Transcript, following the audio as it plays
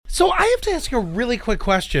So I have to ask you a really quick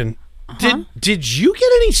question. Did you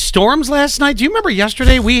get any storms last night? Do you remember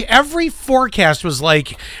yesterday? Every forecast was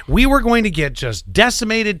like we were going to get just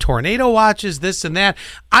decimated, tornado watches, this and that.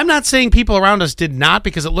 I'm not saying people around us did not,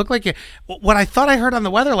 because it looked like what I thought I heard on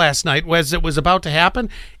the weather last night was it was about to happen.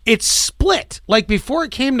 It split. Like before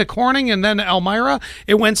it came to Corning and then Elmira,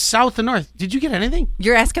 it went south and north. Did you get anything?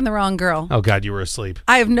 You're asking the wrong girl. Oh, God, you were asleep.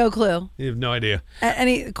 I have no clue. You have no idea.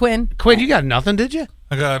 Quinn, you got nothing, did you?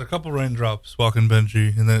 I got a couple raindrops walking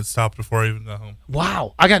Benji, and then it stopped before I even got home.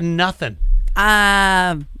 Wow. I got nothing.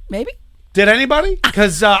 Maybe. Did anybody?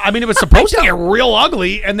 Because, it was supposed to get real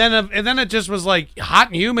ugly, and then it just was like hot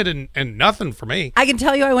and humid and nothing for me. I can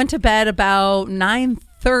tell you I went to bed about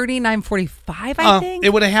 9:30, 9:45, I think.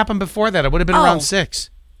 It would have happened before that. It would have been around 6.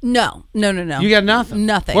 No. You got nothing?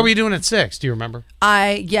 Nothing. What were you doing at 6? Do you remember?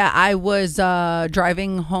 I was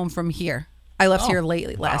driving home from here. I left here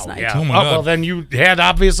late last night. Yeah. Oh my God. Well, then you had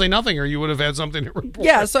obviously nothing, or you would have had something to report.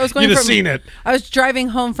 Yeah, so I was going You'd have seen it. I was driving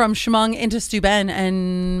home from Chemung into Steuben,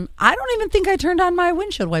 and I don't even think I turned on my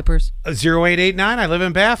windshield wipers. 0889. I live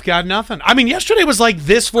in Bath. Got nothing. I mean, yesterday was like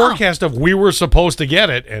this forecast of we were supposed to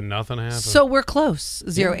get it, and nothing happened. So we're close.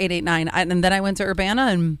 0889. And then I went to Urbana,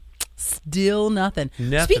 and still nothing.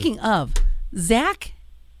 Speaking of, Zach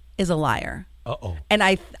is a liar. Uh-oh. And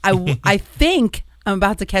I think I'm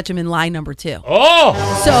about to catch him in lie number 2.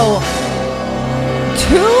 Oh! So,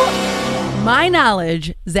 to my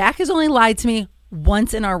knowledge, Zach has only lied to me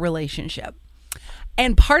once in our relationship.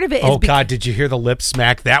 And part of it is God, did you hear the lip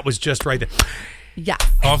smack? That was just right there. Yeah.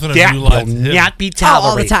 Often That you lied to will him. not be tolerated.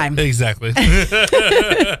 all the time. Exactly.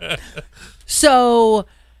 So,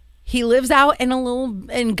 he lives out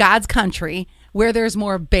in God's country, where there's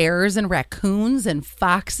more bears and raccoons and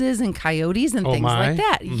foxes and coyotes and things like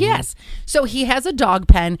that. Mm-hmm. Yes. So he has a dog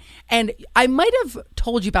pen, and I might have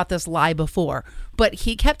told you about this lie before, but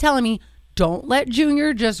he kept telling me, don't let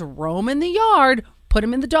Junior just roam in the yard, put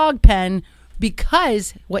him in the dog pen,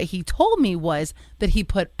 because what he told me was that he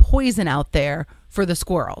put poison out there for the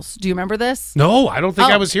squirrels. Do you remember this? No, I don't think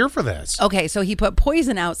I was here for this. Okay, so he put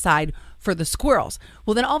poison outside for the squirrels.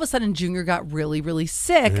 Well, then all of a sudden, Junior got really, really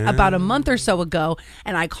sick about a month or so ago,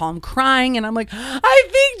 and I call him crying, and I'm like, I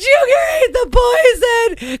think Junior ate the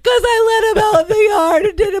poison because I let him out in the yard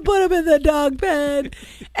and didn't put him in the dog pen.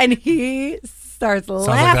 And he starts laughing.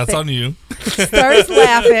 Sounds like that's on you. Starts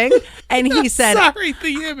laughing, and he said, Sorry,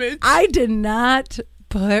 the image. I did not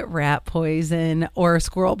put rat poison or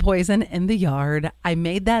squirrel poison in the yard. I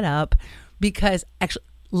made that up because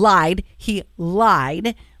he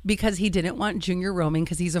lied because he didn't want Junior roaming,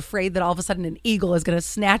 because he's afraid that all of a sudden an eagle is going to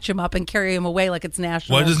snatch him up and carry him away like it's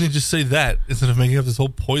national. Why doesn't he just say that instead of making up this whole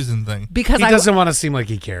poison thing? Because he doesn't want to seem like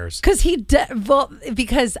he cares.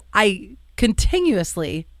 Because I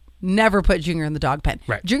continuously never put Junior in the dog pen.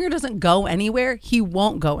 Right. Junior doesn't go anywhere. He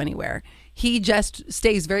won't go anywhere. He just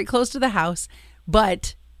stays very close to the house.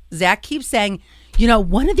 But Zach keeps saying,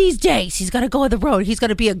 one of these days he's got to go on the road. He's going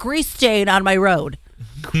to be a grease stain on my road.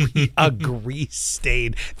 A grease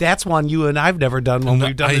stain. That's one you and I've never done when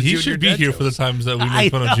we've done the He Junior should be Dead here shows. for the times that we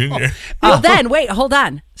make fun of Junior. Well, then, wait, hold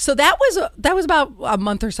on. So that was about a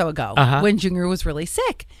month or so ago when Junior was really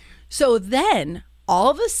sick. So then, all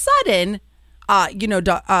of a sudden,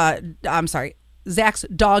 Zach's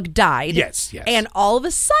dog died. Yes. And all of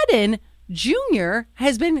a sudden, Junior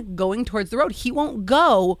has been going towards the road. He won't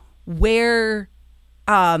go where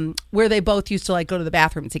they both used to go to the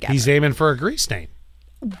bathroom together. He's aiming for a grease stain.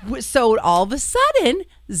 So all of a sudden,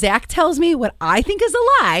 Zach tells me what I think is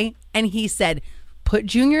a lie, and he said, put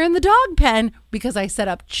Junior in the dog pen because I set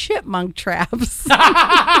up chipmunk traps.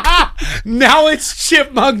 Now it's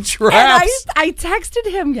chipmunk traps. And I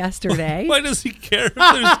texted him yesterday. Why does he care if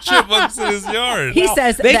there's chipmunks in his yard? He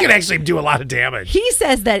says they can actually do a lot of damage. He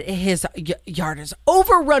says that his yard is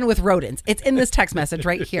overrun with rodents. It's in this text message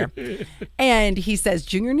right here. And he says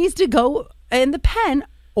Junior needs to go in the pen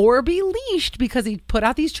or be leashed because he put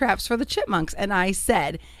out these traps for the chipmunks. And I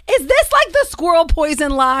said, is this like the squirrel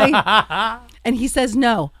poison lie? And he says,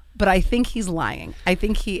 no, but I think he's lying. I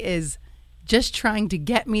think he is just trying to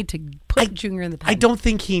get me to put Junior in the pen. I don't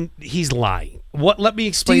think he's lying. Let me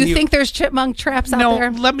explain Do to you you. think there's chipmunk traps out there?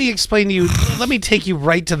 No, let me explain to you. Let me take you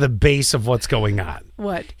right to the base of what's going on.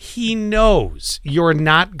 What? He knows you're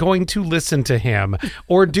not going to listen to him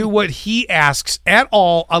or do what he asks at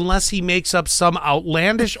all unless he makes up some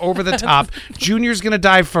outlandish over-the-top, Junior's going to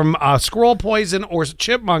die from squirrel poison or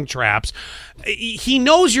chipmunk traps. He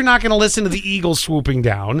knows you're not going to listen to the eagle swooping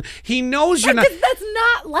down. He knows you're not. That's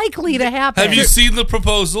not likely to happen. Have you seen the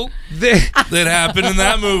proposal? that happened in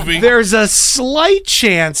that movie. There's a slight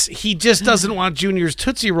chance he just doesn't want Junior's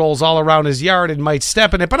Tootsie Rolls all around his yard and might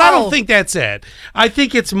step in it, but I don't think that's it. I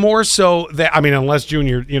think it's more so that, I mean, unless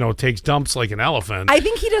Junior, takes dumps like an elephant. I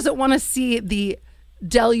think he doesn't want to see the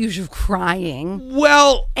deluge of crying.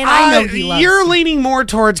 Well, and I know he loves you're leaning more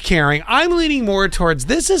towards caring. I'm leaning more towards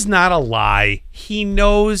this is not a lie. He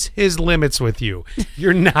knows his limits with you.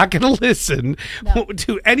 You're not going to listen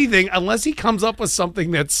to anything unless he comes up with something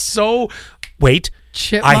that's so... Wait.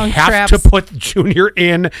 Chipmunk I have traps. to put Junior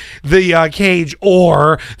in the cage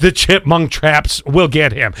or the chipmunk traps will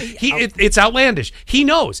get him. It's outlandish. He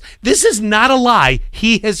knows. This is not a lie.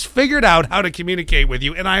 He has figured out how to communicate with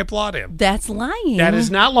you, and I applaud him. That's lying. That is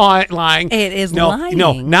not lying. It is lying.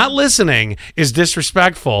 No, not listening is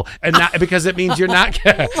disrespectful, and not because it means you're not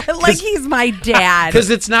like he's my dad. Because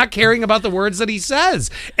it's not caring about the words that he says,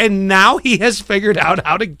 and now he has figured out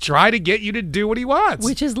how to try to get you to do what he wants,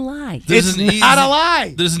 which is lie. It's not a lie.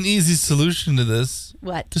 There's an easy solution to this.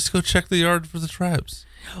 What? Just go check the yard for the traps.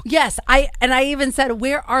 Yes, I even said,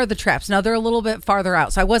 where are the traps? Now they're a little bit farther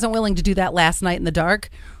out, so I wasn't willing to do that last night in the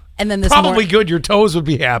dark. And then this probably good. Your toes would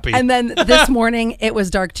be happy. And then this morning it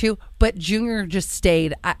was dark too. But Junior just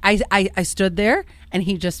stayed. I stood there and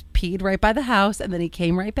he just peed right by the house, and then he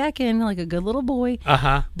came right back in like a good little boy.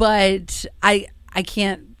 But I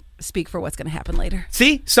can't speak for what's going to happen later.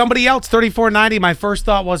 See, somebody else, 3490. My first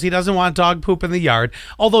thought was he doesn't want dog poop in the yard.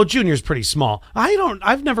 Although Junior's pretty small.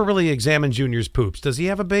 I've never really examined Junior's poops. Does he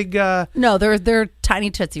have a big? No, they're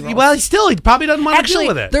tiny Tootsie Rolls. Well, he probably doesn't want to deal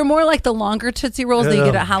with it. They're more like the longer Tootsie Rolls that you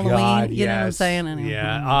get at Halloween. God, you know what I'm saying? Anyway.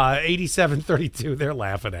 Yeah. 8732. They're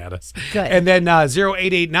laughing at us. Good. And then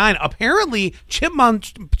 0889. Apparently,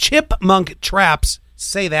 chipmunk traps.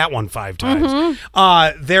 Say that one 5 times.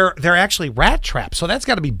 They're actually rat traps, so that's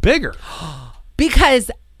got to be bigger. Because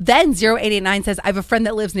then 0889 says, I have a friend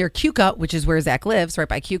that lives near Keuka, which is where Zach lives, right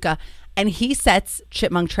by Keuka, and he sets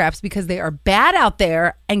chipmunk traps because they are bad out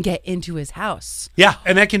there and get into his house. Yeah,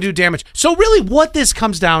 and that can do damage. So really what this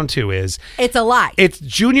comes down to is... It's a lie. It's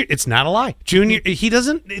Junior. It's not a lie. Junior, he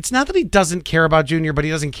doesn't... It's not that he doesn't care about Junior, but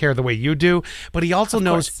he doesn't care the way you do. But he also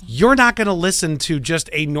knows you're not going to listen to just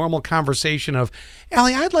a normal conversation of,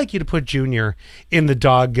 Allie, I'd like you to put Junior in the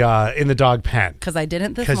dog pen. Because I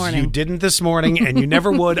didn't this morning. Because you didn't this morning, and you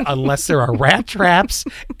never would unless there are rat traps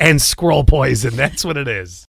and squirrel poison. That's what it is.